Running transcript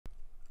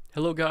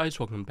Hello guys,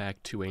 welcome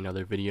back to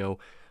another video.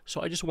 So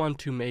I just wanted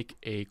to make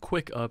a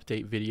quick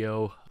update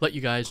video, let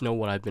you guys know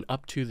what I've been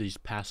up to these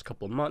past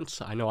couple of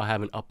months. I know I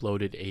haven't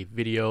uploaded a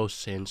video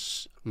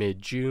since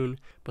mid-June,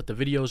 but the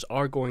videos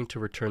are going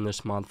to return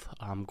this month.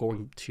 I'm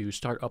going to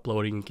start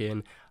uploading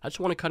again. I just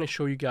want to kind of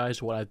show you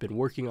guys what I've been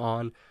working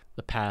on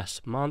the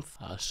past month.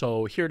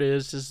 So here it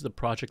is. This is the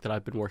project that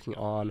I've been working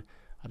on.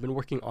 I've been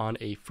working on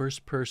a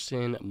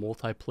first-person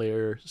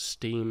multiplayer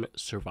Steam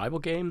survival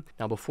game.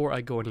 Now, before I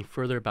go any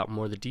further about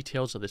more of the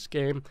details of this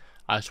game,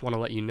 I just want to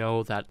let you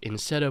know that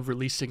instead of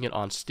releasing it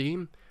on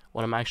Steam,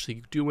 what I'm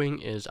actually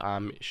doing is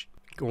I'm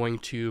going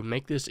to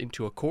make this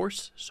into a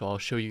course. So I'll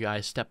show you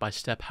guys step by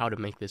step how to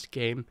make this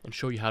game and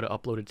show you how to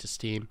upload it to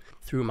Steam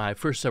through my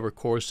first ever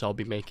course I'll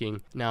be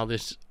making. Now,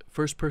 this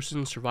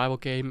first-person survival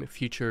game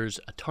features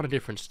a ton of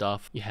different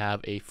stuff. You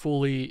have a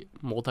fully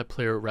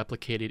multiplayer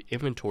replicated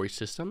inventory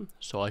system,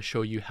 so I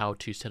show you how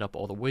to set up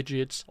all the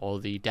widgets, all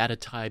the data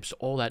types,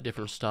 all that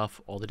different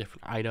stuff, all the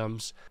different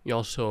items. You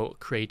also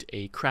create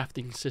a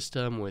crafting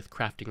system with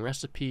crafting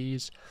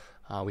recipes.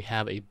 We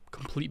have a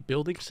complete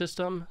building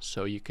system,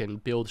 so you can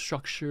build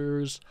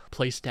structures,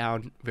 place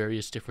down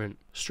various different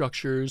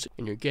structures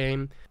in your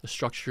game. The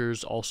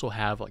structures also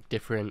have like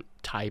different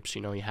types.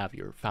 You have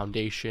your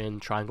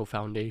foundation, triangle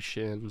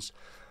foundations,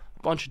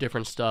 a bunch of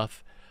different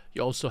stuff.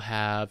 You also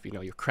have,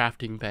 your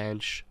crafting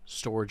bench,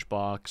 storage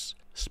box,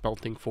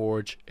 smelting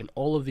forge, and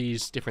all of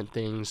these different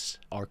things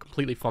are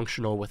completely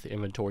functional with the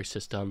inventory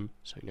system.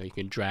 So, you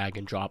can drag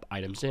and drop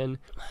items in.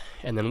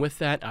 And then with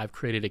that, I've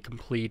created a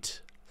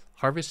complete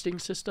harvesting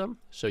system,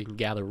 so you can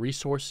gather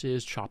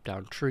resources, chop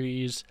down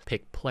trees,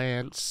 pick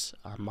plants,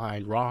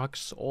 mine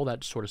rocks, all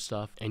that sort of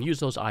stuff, and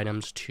use those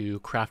items to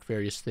craft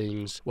various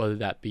things, whether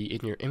that be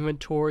in your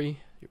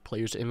inventory, your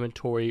player's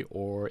inventory,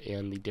 or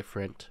in the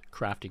different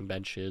crafting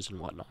benches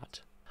and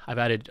whatnot. I've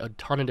added a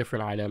ton of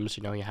different items.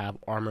 You have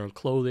armor and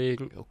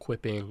clothing,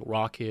 equipping,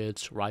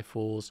 rockets,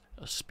 rifles,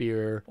 a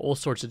spear, all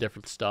sorts of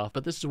different stuff.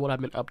 But this is what I've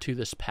been up to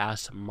this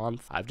past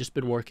month. I've just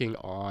been working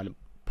on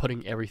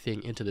putting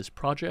everything into this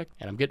project,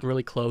 and I'm getting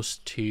really close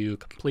to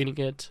completing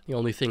it. The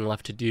only thing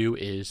left to do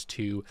is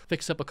to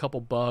fix up a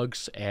couple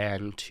bugs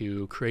and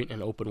to create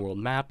an open world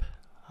map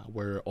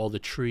where all the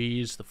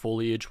trees, the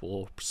foliage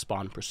will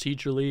spawn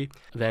procedurally.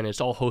 Then it's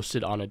all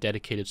hosted on a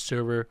dedicated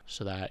server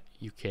so that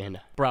you can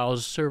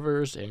browse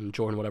servers and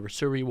join whatever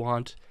server you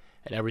want,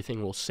 and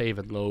everything will save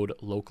and load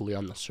locally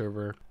on the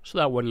server so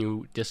that when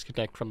you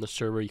disconnect from the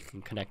server, you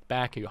can connect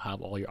back and you'll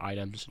have all your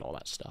items and all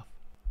that stuff.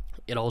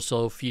 It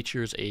also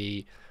features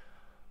a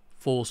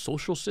full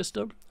social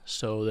system,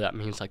 so that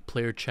means like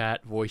player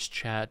chat, voice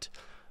chat,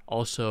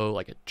 also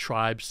like a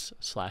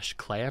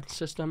tribes/clan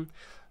system.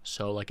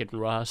 So like in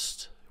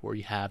Rust, where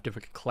you have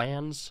different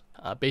clans,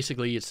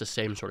 basically it's the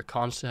same sort of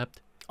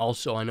concept.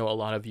 Also, I know a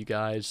lot of you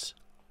guys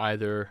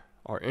either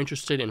are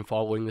interested in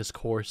following this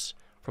course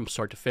from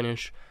start to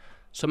finish.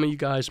 Some of you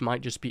guys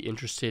might just be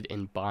interested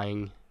in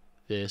buying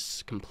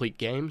this complete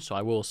game, so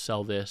I will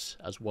sell this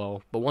as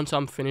well. But once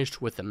I'm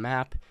finished with the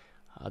map,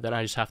 then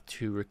I just have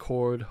to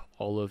record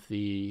all of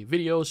the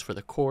videos for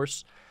the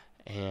course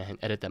and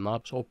edit them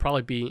up. So it'll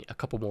probably be a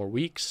couple more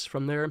weeks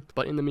from there.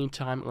 But in the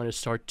meantime, I'm going to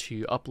start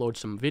to upload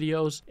some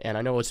videos. And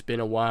I know it's been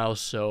a while,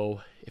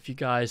 so if you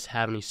guys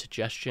have any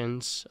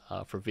suggestions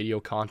for video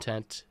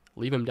content,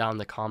 leave them down in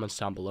the comments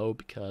down below,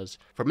 because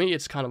for me,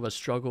 it's kind of a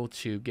struggle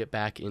to get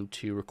back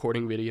into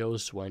recording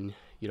videos when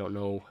you don't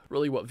know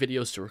really what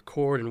videos to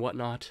record and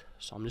whatnot.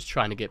 So I'm just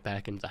trying to get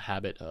back into the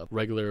habit of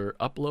regular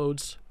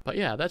uploads. But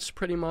yeah, that's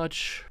pretty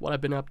much what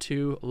I've been up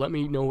to. Let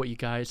me know what you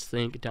guys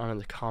think down in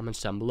the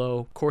comments down below.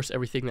 Of course,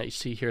 everything that you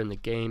see here in the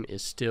game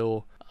is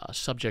still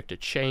subject to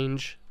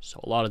change. So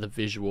a lot of the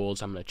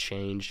visuals I'm going to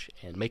change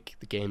and make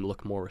the game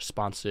look more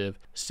responsive.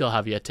 Still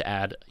have yet to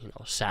add,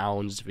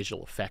 sounds,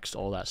 visual effects,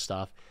 all that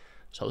stuff.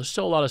 So there's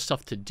still a lot of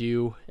stuff to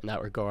do in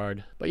that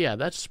regard. But yeah,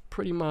 that's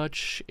pretty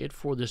much it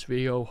for this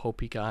video.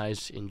 Hope you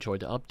guys enjoyed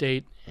the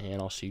update, and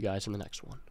I'll see you guys in the next one.